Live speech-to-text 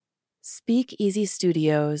Speak Easy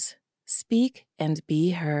Studios. Speak and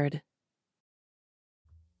be heard.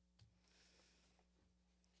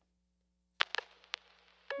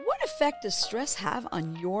 What effect does stress have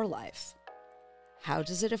on your life? How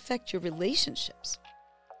does it affect your relationships?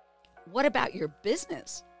 What about your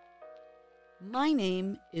business? My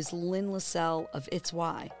name is Lynn of It's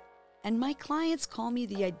Why, and my clients call me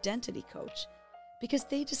the identity coach because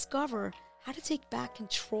they discover how to take back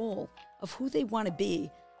control of who they want to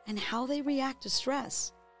be and how they react to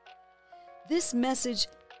stress. This message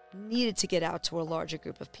needed to get out to a larger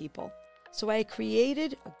group of people, so I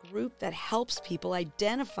created a group that helps people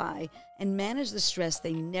identify and manage the stress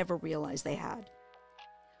they never realized they had.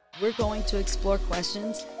 We're going to explore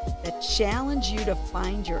questions that challenge you to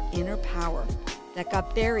find your inner power that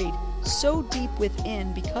got buried so deep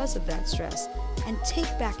within because of that stress, and take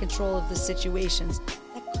back control of the situations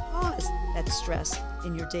that caused that stress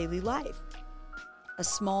in your daily life. A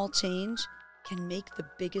small change can make the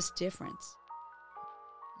biggest difference.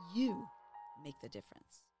 You make the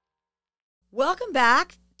difference. Welcome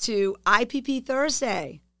back to IPP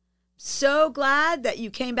Thursday. So glad that you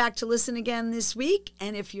came back to listen again this week.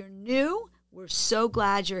 And if you're new, we're so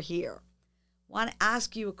glad you're here. Want to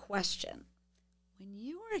ask you a question. When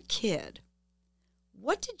you were a kid,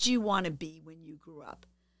 what did you want to be when you grew up?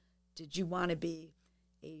 Did you want to be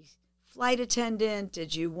a flight attendant?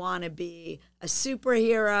 Did you want to be a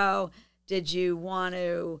superhero? Did you want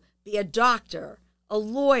to be a doctor, a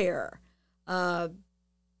lawyer?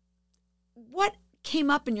 What came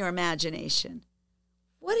up in your imagination?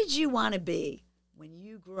 What did you want to be when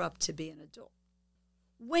you grew up to be an adult?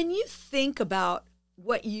 When you think about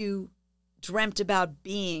what you dreamt about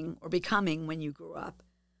being or becoming when you grew up,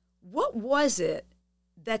 what was it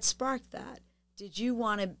that sparked that? Did you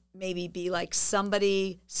want to maybe be like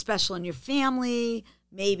somebody special in your family?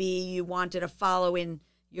 Maybe you wanted to follow in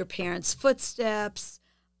your parents' footsteps.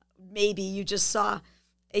 Maybe you just saw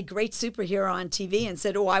a great superhero on TV and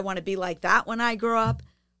said, oh, I want to be like that when I grow up.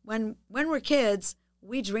 When we're kids,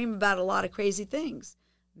 we dream about a lot of crazy things.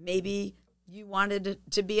 Maybe you wanted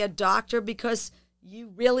to be a doctor because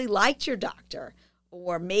you really liked your doctor.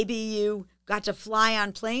 Or maybe you got to fly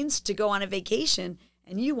on planes to go on a vacation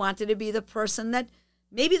and you wanted to be the person that,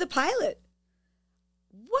 maybe the pilot.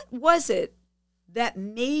 What was it that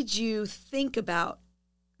made you think about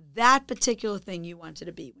that particular thing you wanted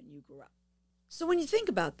to be when you grew up? So when you think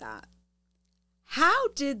about that, how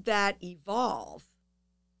did that evolve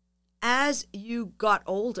as you got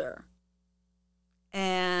older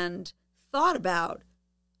and thought about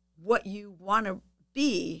what you want to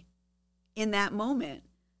be in that moment?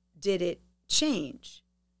 Did it change?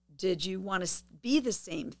 Did you want to be the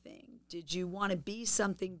same thing? Did you want to be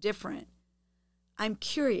something different? I'm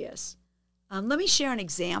curious. Let me share an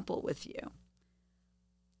example with you.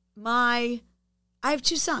 I have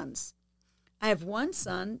two sons. I have one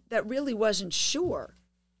son that really wasn't sure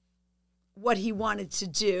what he wanted to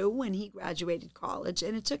do when he graduated college,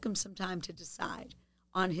 and it took him some time to decide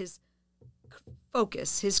on his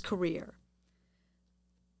focus, his career.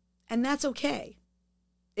 And that's okay.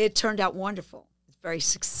 It turned out wonderful. He's a very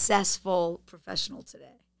successful professional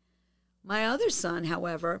today. My other son,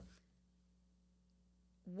 however,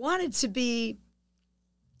 wanted to be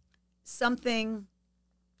something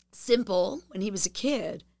simple when he was a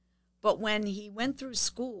kid, but when he went through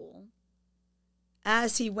school,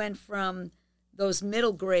 as he went from those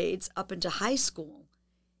middle grades up into high school,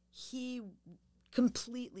 he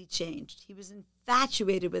completely changed. He was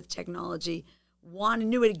infatuated with technology,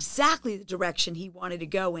 knew exactly the direction he wanted to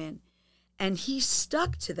go in, and he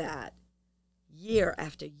stuck to that year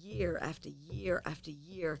after year after year after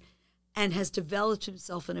year, and has developed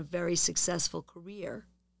himself in a very successful career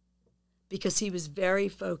because he was very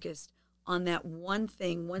focused on that one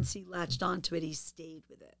thing. Once he latched onto it, he stayed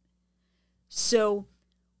with it. So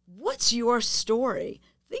what's your story?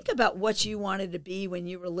 Think about what you wanted to be when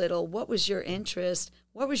you were little. What was your interest?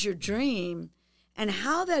 What was your dream? And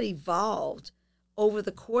how that evolved over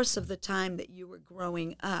the course of the time that you were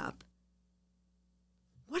growing up.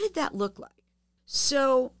 What did that look like?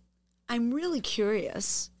 So I'm really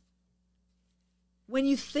curious. When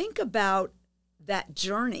you think about that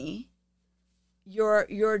journey,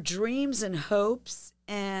 your dreams and hopes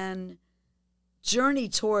and journey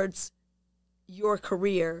towards your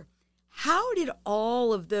career, how did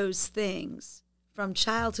all of those things from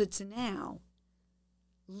childhood to now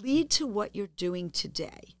lead to what you're doing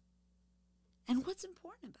today? And what's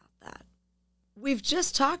important about that? We've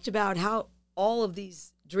just talked about how all of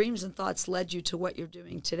these dreams and thoughts led you to what you're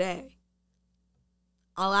doing today.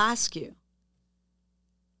 I'll ask you,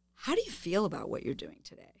 how do you feel about what you're doing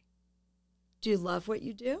today? Do you love what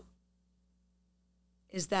you do?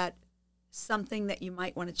 Is that something that you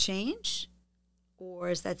might want to change? Or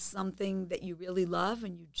is that something that you really love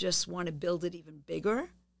and you just want to build it even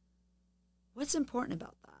bigger? What's important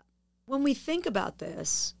about that? When we think about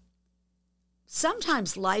this,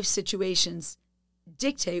 sometimes life situations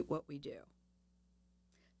dictate what we do.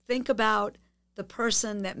 Think about the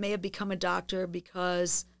person that may have become a doctor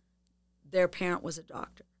because their parent was a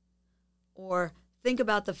doctor. Or think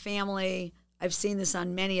about the family. I've seen this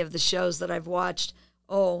on many of the shows that I've watched.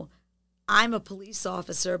 Oh, I'm a police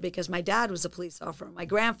officer because my dad was a police officer. My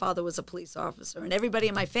grandfather was a police officer. And everybody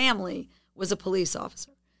in my family was a police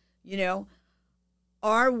officer. You know,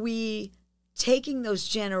 are we taking those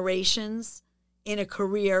generations in a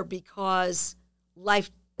career because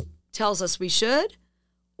life tells us we should?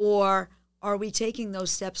 Or are we taking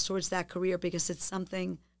those steps towards that career because it's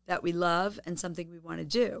something that we love and something we want to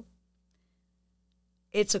do?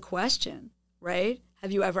 It's a question, right?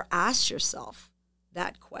 Have you ever asked yourself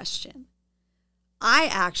that question? I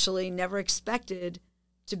actually never expected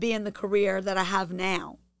to be in the career that I have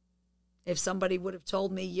now. If somebody would have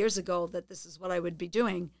told me years ago that this is what I would be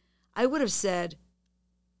doing, I would have said,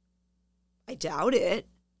 I doubt it.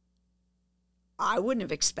 I wouldn't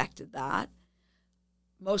have expected that.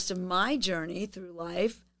 Most of my journey through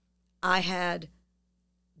life, I had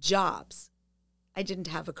jobs. I didn't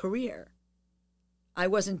have a career. I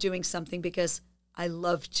wasn't doing something because I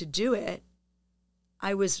loved to do it.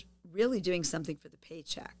 I was really doing something for the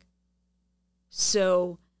paycheck.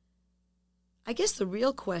 So I guess the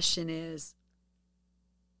real question is,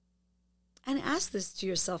 and ask this to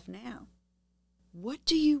yourself now, what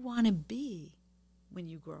do you want to be when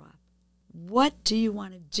you grow up? What do you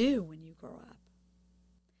want to do when you grow up?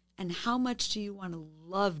 And how much do you want to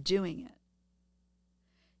love doing it?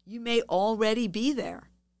 You may already be there.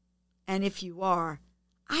 And if you are,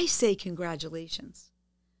 I say congratulations.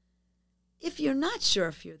 If you're not sure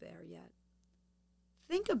if you're there yet,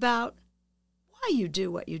 think about why you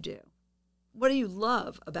do what you do. What do you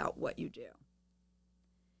love about what you do?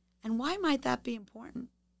 And why might that be important?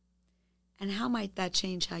 And how might that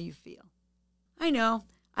change how you feel? I know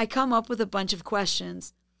I come up with a bunch of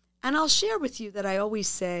questions, and I'll share with you that I always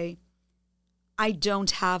say, I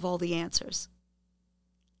don't have all the answers.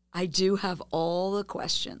 I do have all the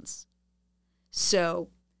questions. So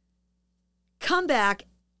come back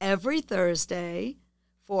every Thursday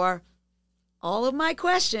for all of my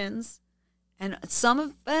questions, and some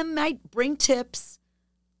of them might bring tips.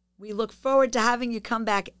 We look forward to having you come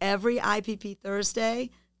back every IPP Thursday.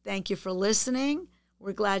 Thank you for listening.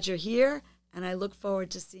 We're glad you're here, and I look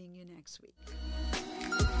forward to seeing you next week.